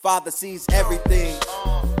Father sees everything.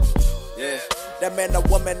 Yeah. That man or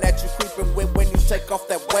woman that you creeping with when you take off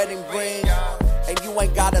that wedding ring. And you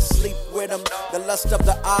ain't gotta sleep with them. The lust of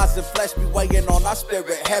the eyes and flesh be weighing on our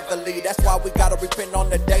spirit heavily. That's why we gotta repent on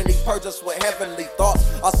the daily, purge us with heavenly thoughts.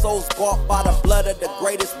 Our souls bought by the blood of the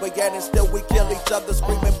greatest, but yet and still we kill each other,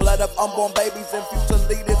 screaming blood of unborn babies and future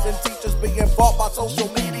leaders and teachers being bought by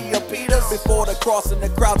social media Peters. Before the cross and the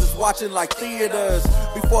crowds is watching like theaters.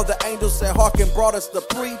 Before the angels said hearken, brought us the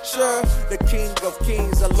preacher, the King of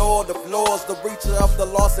kings, the Lord of lords, the reacher of the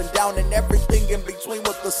lost and down and everything in between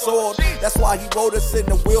with the sword. That's why he wrote us in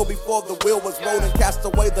the wheel before the wheel was rolled and cast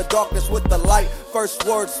away the darkness with the light. First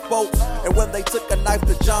word spoke, and when they took a knife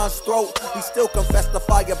to John's throat, he still confessed the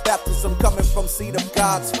fire baptism coming from seed of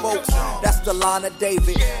God's folks. That's the line of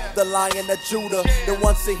David, the Lion of Judah, the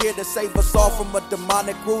one sent here to save us all from a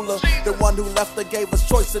demonic ruler, the one who left and gave us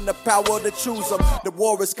choice and the power to choose him. The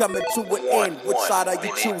war is coming to an end. Which side are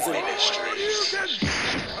you choosing?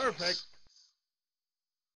 Perfect.